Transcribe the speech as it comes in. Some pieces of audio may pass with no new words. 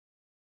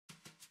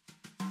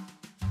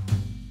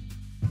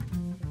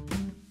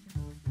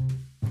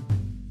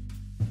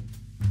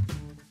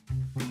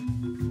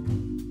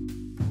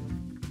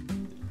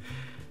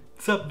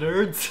What's up,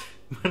 nerds?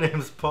 My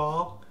name's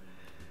Paul.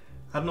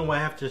 I don't know why I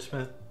have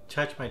to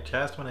touch my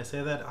chest when I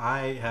say that.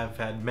 I have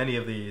had many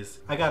of these.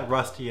 I got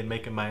rusty in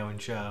making my own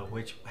show,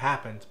 which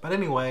happens. But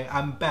anyway,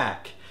 I'm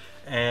back.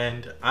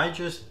 And I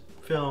just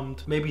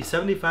filmed maybe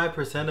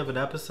 75% of an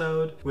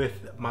episode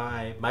with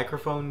my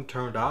microphone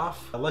turned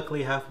off.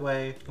 Luckily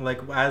halfway, like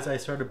as I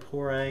started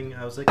pouring,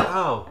 I was like,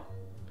 oh,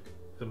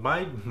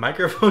 my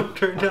microphone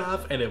turned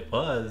off, and it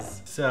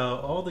was. So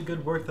all the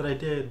good work that I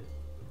did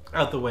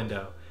out the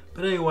window.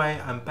 But anyway,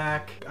 I'm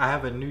back. I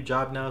have a new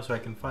job now, so I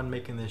can fund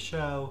making this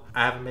show.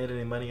 I haven't made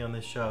any money on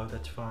this show.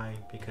 That's fine,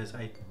 because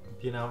I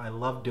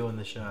love doing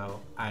the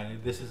show.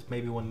 This is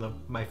maybe one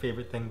of my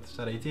favorite things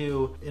that I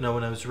do. You know,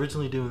 when I was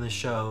originally doing this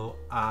show,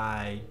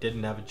 I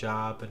didn't have a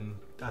job, and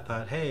I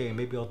thought, hey,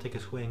 maybe I'll take a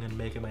swing and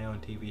making my own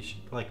TV show,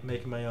 like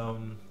making my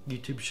own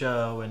YouTube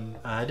show, and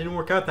it didn't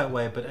work out that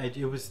way, but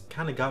it was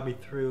kind of got me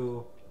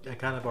through a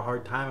kind of a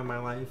hard time in my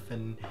life.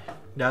 And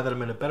now that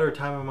I'm in a better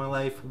time in my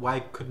life,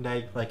 why couldn't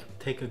I like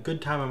take a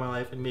good time in my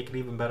life and make it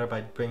even better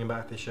by bringing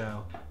back the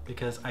show?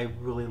 Because I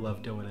really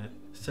love doing it.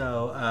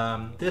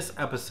 So this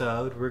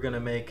episode, we're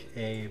gonna make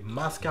a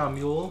Moscow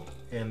Mule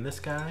in this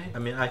guy. I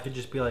mean, I could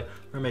just be like,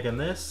 we're making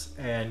this,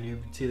 and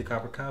you see the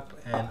copper cup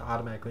and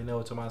automatically know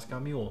it's a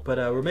Moscow Mule. But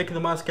we're making the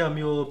Moscow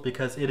Mule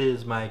because it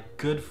is my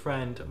good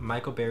friend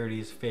Michael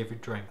Barrity's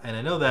favorite drink. And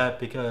I know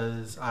that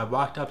because I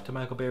walked up to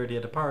Michael Barrity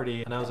at a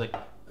party and I was like,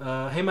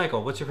 hey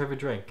Michael, what's your favorite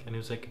drink? And he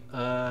was like,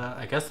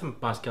 I guess the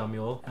Moscow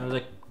Mule. And I was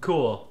like,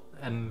 cool.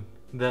 And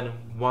then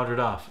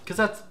wandered off. Because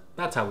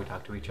that's how we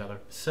talk to each other.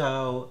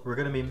 So we're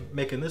gonna be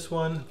making this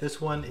one.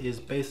 This one is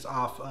based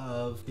off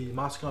of the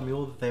Moscow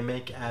Mule that they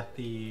make at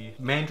the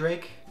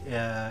Mandrake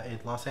in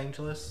Los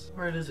Angeles.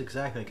 Where it is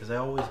exactly, because I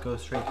always go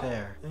straight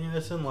there. And yeah,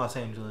 it's in Los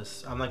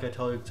Angeles. I'm not gonna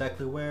tell you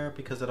exactly where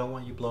because I don't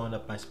want you blowing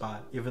up my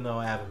spot, even though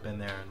I haven't been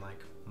there in like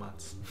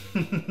months.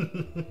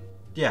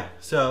 Yeah,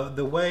 so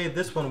the way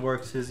this one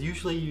works is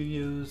usually you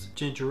use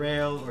ginger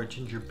ale or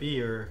ginger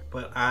beer,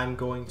 but I'm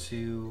going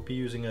to be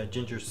using a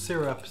ginger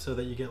syrup so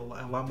that you get a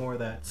lot more of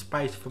that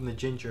spice from the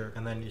ginger,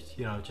 and then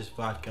just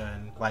vodka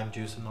and lime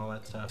juice and all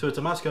that stuff. So it's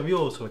a Moscow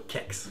Mule, so it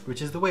kicks, which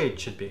is the way it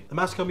should be. The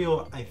Moscow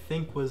Mule, I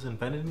think, was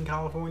invented in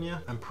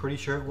California. I'm pretty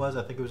sure it was.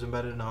 I think it was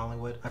invented in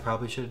Hollywood. I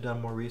probably should have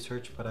done more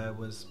research, but I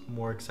was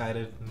more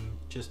excited and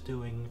just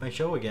doing my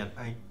show again.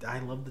 I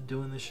love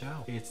doing the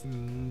show. It's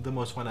the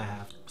most fun I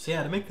have. So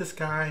yeah, to make this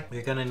guy,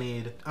 you're gonna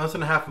need 1.5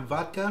 ounces of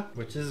vodka,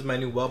 which is my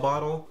new well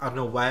bottle. I don't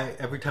know why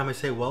every time I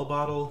say well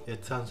bottle,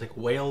 it sounds like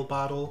whale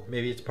bottle.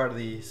 Maybe it's part of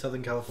the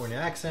Southern California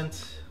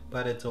accent,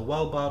 but it's a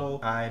well bottle.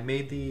 I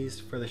made these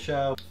for the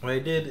show. What I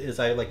did is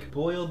I like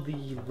boiled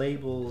the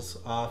labels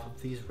off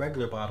of these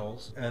regular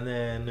bottles and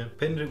then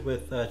pinned it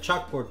with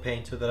chalkboard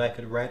paint so that I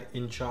could write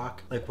in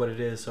chalk like what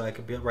it is, so I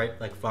could write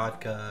like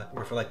vodka,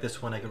 or for like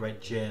this one I could write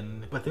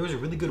gin. But there was a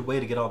really good way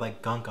to get all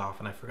that gunk off,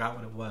 and I forgot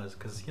what it was,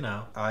 because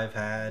I've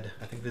had,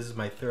 I think this is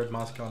my 3rd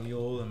Moscow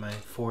Mule and my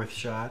 4th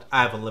shot.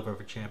 I have a liver of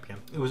a champion.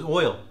 It was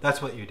oil.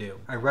 That's what you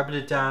do. I rubbed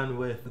it down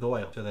with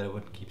oil so that it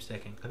wouldn't keep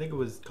sticking. I think it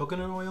was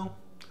coconut oil.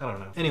 I don't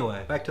know.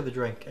 Anyway, back to the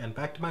drink and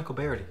back to Michael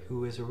Barrity,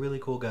 who is a really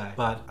cool guy.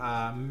 But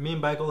me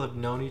and Michael have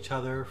known each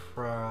other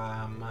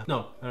from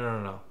no.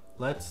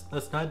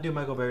 Let's not do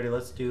Michael Barrity.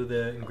 Let's do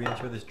the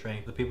ingredients for this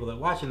drink. The people that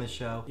watching this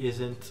show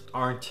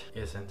aren't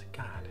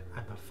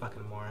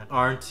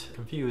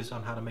confused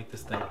on how to make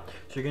this thing.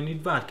 So you're gonna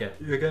need vodka.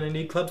 You're gonna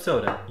need club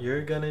soda.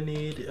 You're gonna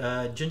need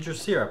ginger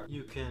syrup.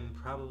 You can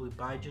probably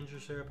buy ginger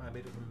syrup. I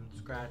made it from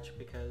scratch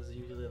because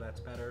usually that's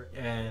better.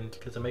 And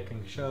because I'm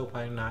making a show,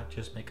 why not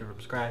just make it from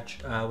scratch?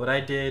 What I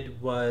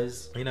did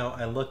was,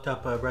 I looked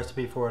up a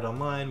recipe for it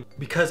online.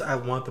 Because I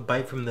want the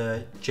bite from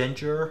the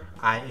ginger,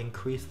 I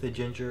increased the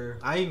ginger.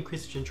 I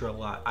increased the ginger a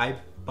lot. I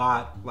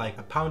bought like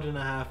 1.5 pounds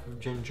of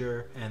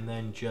ginger, and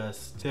then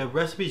the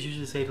recipes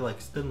usually say to like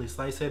thinly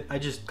slice it. I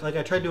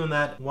tried doing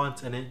that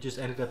once and it just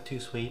ended up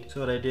too sweet. So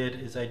what I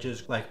did is I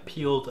just like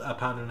peeled 1.5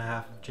 pounds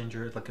of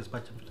ginger, like as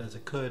much of it as I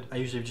could. I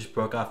usually just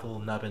broke off the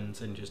little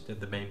nubbins and just did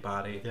the main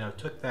body.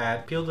 Took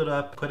that, peeled it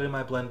up, put it in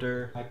my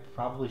blender. I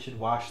probably should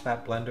wash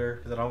that blender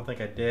because I don't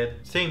think I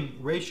did. Same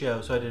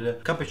ratio, so I did a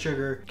cup of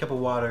sugar, cup of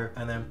water,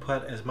 and then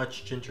put as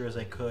much ginger as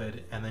I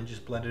could, and then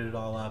just blended it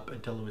all up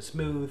until it was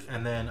smooth.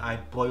 And then I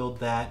boiled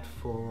that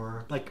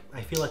for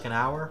I feel like an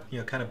hour,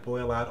 kind of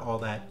boil out all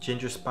that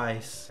ginger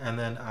spice, and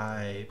then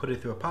I put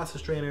it through a pasta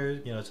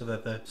strainer, so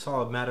that the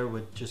solid matter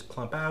would just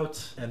clump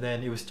out. And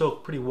then it was still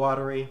pretty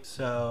watery,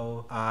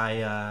 so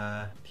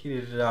I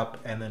heated it up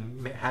and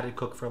then had it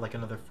cook for like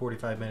another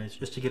 45 minutes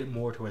just to get it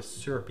more to a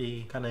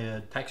syrupy kind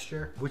of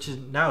texture, which is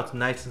now it's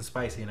nice and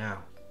spicy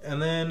now. And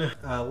then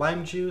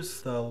lime juice.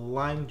 The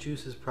lime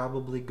juice is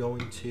probably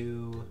going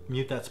to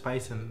mute that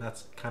spice, and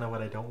that's kind of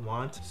what I don't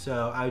want.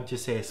 So I would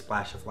just say a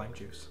splash of lime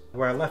juice.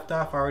 Where I left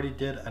off, I already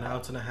did 1.5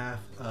 ounces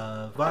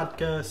of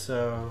vodka,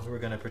 so we're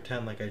gonna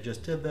pretend like I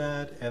just did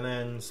that, and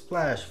then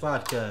splash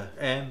vodka,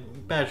 and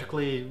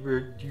magically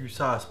you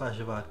saw a splash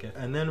of vodka.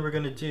 And then we're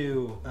gonna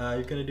do,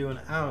 you're gonna do 1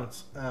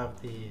 ounce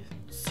of the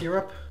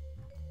syrup,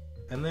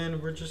 And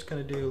then we're just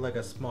gonna do like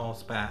a small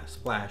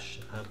splash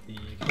of the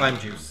lime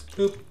juice.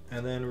 Boop.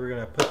 And then we're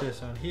gonna put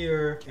this on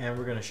here and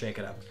we're gonna shake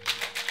it up.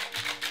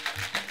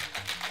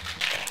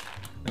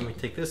 Then we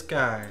take this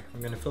guy,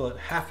 we're gonna fill it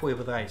halfway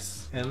with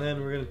ice. And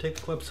then we're gonna take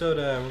the club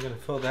soda and we're gonna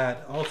fill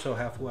that also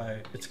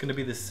halfway. It's gonna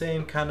be the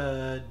same kind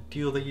of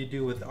deal that you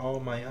do with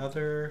all my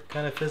other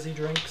kind of fizzy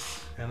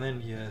drinks. And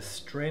then you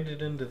strain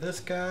it into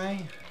this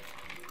guy.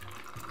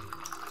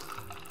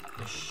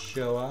 You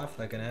show off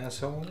like an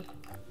asshole.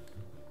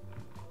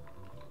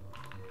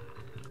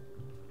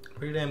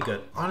 Pretty damn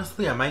good.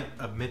 Honestly, I might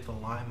omit the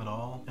lime at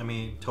all. I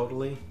mean,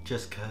 totally,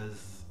 just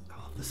cause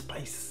the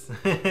spice.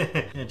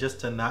 And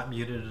just to not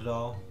mute it at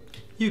all.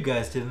 You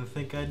guys didn't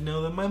think I'd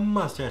know that my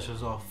mustache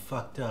was all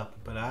fucked up,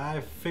 but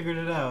I figured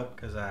it out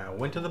because I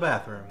went to the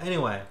bathroom.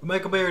 Anyway,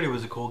 Michael Baird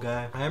was a cool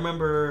guy. I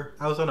remember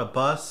I was on a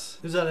bus.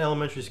 It was at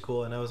elementary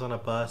school and I was on a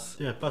bus,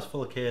 a bus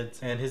full of kids,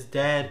 and his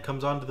dad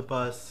comes onto the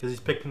bus because he's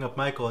picking up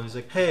Michael and he's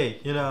like,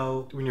 hey, you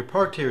know, when you're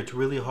parked here, it's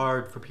really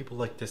hard for people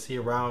like to see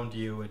around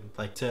you and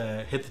like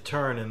to hit the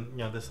turn and you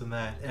know, this and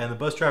that. And the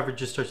bus driver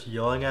just starts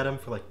yelling at him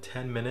for like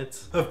 10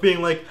 minutes of being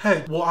like,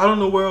 hey, well, I don't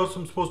know where else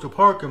I'm supposed to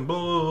park and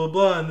blah, blah, blah,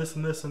 blah, and this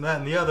and this and that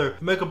and the other.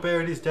 Michael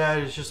Baird's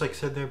dad is just like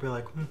sitting there being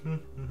like,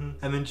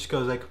 and then just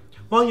goes like,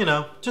 well, you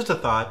know, just a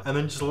thought, and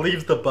then just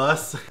leaves the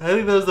bus. I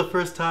think that was the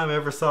first time I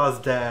ever saw his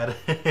dad.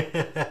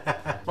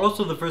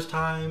 Also, the first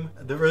time,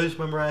 the earliest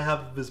memory I have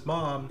of his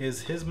mom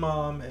is his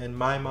mom and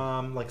my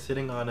mom like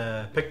sitting on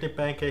a picnic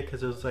banquet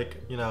because it was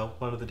like, you know,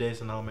 one of the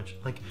days in elementary.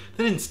 Like,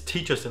 they didn't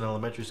teach us in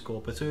elementary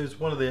school, but so it was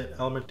one of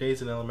the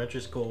days in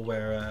elementary school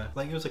where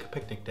like it was like a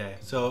picnic day.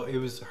 So it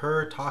was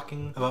her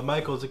talking about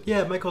Michael. It's like,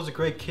 yeah, Michael's a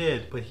great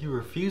kid, but he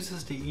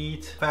refuses to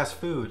eat fast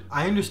food.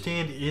 I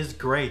understand it is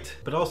great,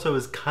 but also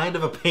is kind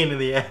of a pain in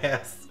the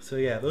ass. So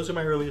yeah, those are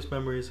my earliest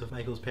memories of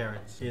Michael's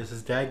parents. Is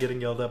his dad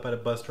getting yelled at by a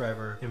bus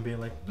driver and being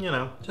like, you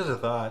know, just a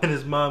thought. And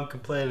his mom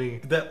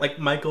complaining that like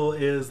Michael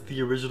is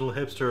the original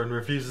hipster and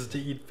refuses to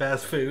eat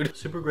fast food.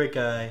 Super great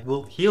guy.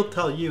 Well, he'll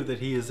tell you that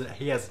he has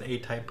an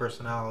A-type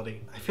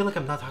personality. I feel like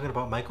I'm not talking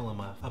about Michael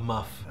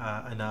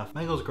enough.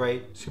 Michael's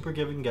great, super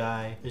giving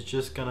guy. It's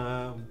just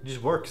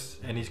works,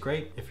 and he's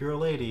great. If you're a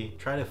lady,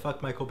 try to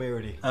fuck Michael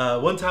Baird.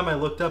 One time I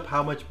looked up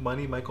how much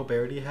money Michael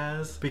Baird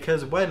has,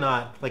 because why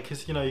not? Like,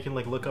 cause you know, you can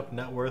like look up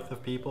net worth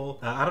of people.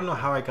 I don't know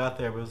how I got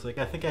there, but it was like,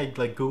 I think I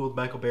like Googled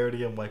Michael Baird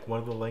and like one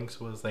of the links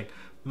was like,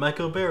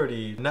 Michael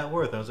Baird net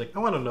worth. I was like, I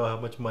want to know how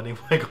much money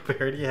Michael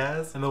Baird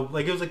has. And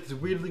like it was like this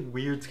really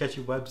weird,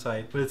 sketchy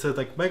website, but it said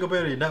like Michael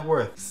Baird net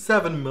worth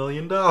 $7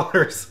 million,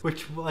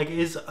 which like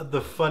is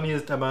the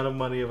funniest amount of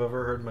money I've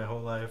ever heard in my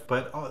whole life.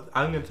 But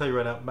I'm gonna tell you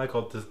right now,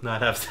 Michael does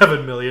not have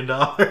 $7 million.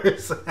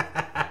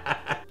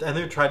 And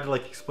they tried to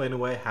like explain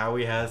away how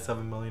he has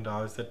 $7 million.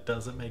 That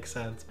doesn't make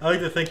sense. I like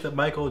to think that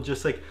Michael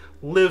just like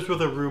lives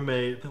with a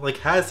roommate, like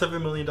has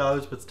 $7 million,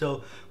 but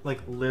still like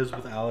lives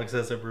with Alex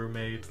as a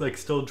roommate, like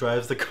still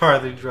drives the car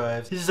that he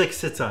drives. He just like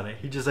sits on it.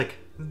 He just like,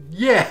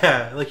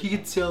 yeah, like he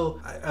could still,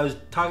 I was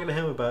talking to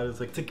him about it.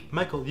 It's like,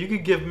 Michael, you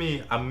could give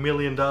me $1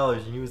 million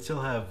and you would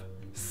still have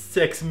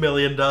 $6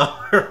 million.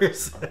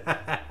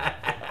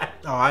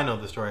 Oh, I know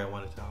the story I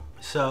want to tell.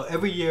 So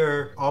every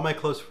year, all my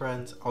close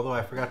friends, although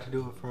I forgot to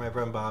do it for my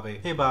friend Bobby.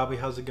 Hey Bobby,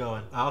 how's it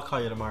going? I'll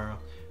call you tomorrow.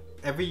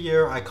 Every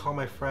year I call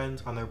my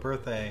friends on their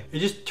birthday. It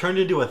just turned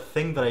into a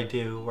thing that I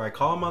do where I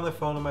call them on their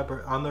phone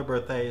on their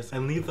birthdays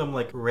and leave them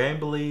like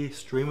rambly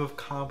stream of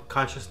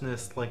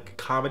consciousness like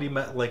comedy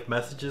like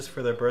messages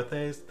for their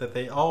birthdays that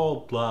they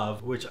all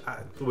love, which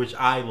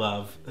I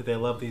love, that they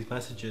love these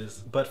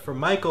messages. But for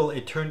Michael,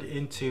 it turned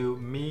into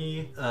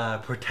me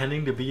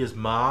pretending to be his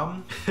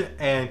mom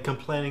and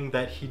complaining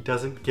that he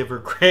doesn't give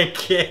her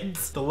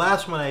grandkids. The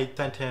last one I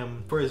sent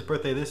him for his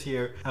birthday this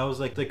year, I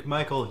was like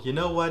Michael, you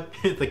know what?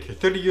 Like, you're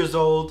 30 years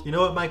old. You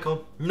know what,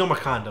 Michael? No more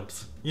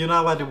condoms. You're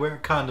not allowed to wear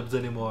condoms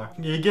anymore.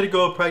 You get a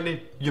girl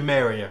pregnant, you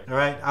marry her. All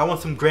right? I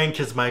want some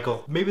grandkids,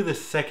 Michael. Maybe the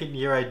second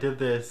year I did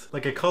this,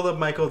 like I called up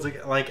Michael,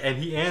 like, and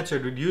he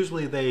answered.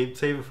 Usually they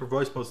save it for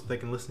voicemail so they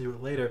can listen to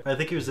it later. I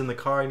think he was in the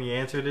car and he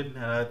answered it, and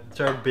I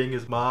started being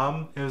his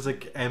mom. And it was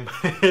like, and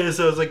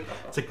so I was like,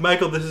 it's like,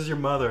 Michael, this is your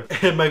mother.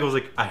 And Michael was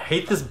like, I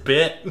hate this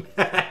bit.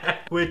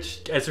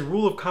 Which, as a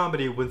rule of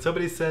comedy, when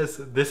somebody says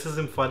this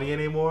isn't funny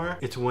anymore,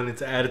 it's when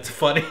it's at its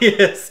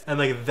funniest. And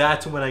like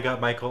that's when I got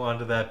Michael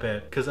onto that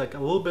bit. Because like a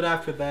little bit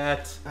after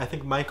that, I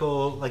think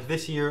Michael, like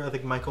this year, I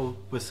think Michael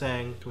was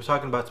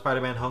talking about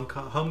Spider-Man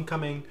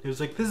Homecoming. He was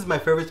like, this is my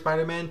favorite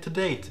Spider-Man to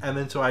date. And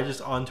then so I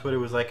just on Twitter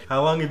was like,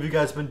 how long have you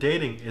guys been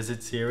dating? Is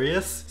it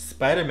serious?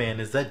 Spider-Man,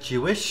 is that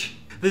Jewish?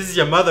 This is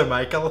your mother,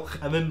 Michael.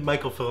 And then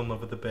Michael fell in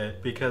love with the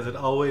bit because it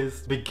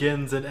always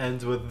begins and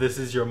ends with this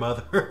is your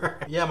mother.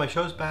 Yeah, my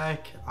show's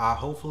back.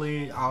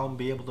 Hopefully I'll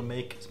be able to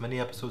make as many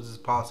episodes as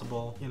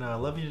possible. You know, I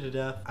love you to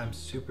death. I'm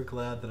super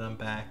glad that I'm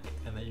back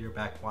and that you're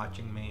back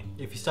watching me.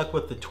 If you stuck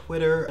with the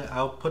Twitter,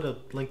 I'll put a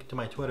link to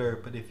my Twitter,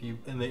 but if you,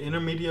 in the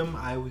intermedium,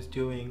 I was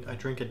doing a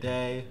drink a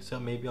day, so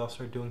maybe I'll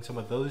start doing some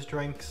of those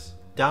drinks.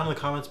 down in the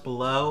comments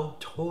below.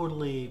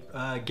 Totally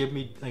give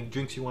me like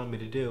drinks you want me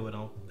to do, and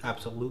I'll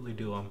absolutely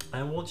do them.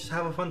 And we'll just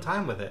have a fun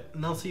time with it.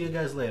 And I'll see you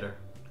guys later.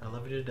 I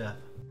love you to death.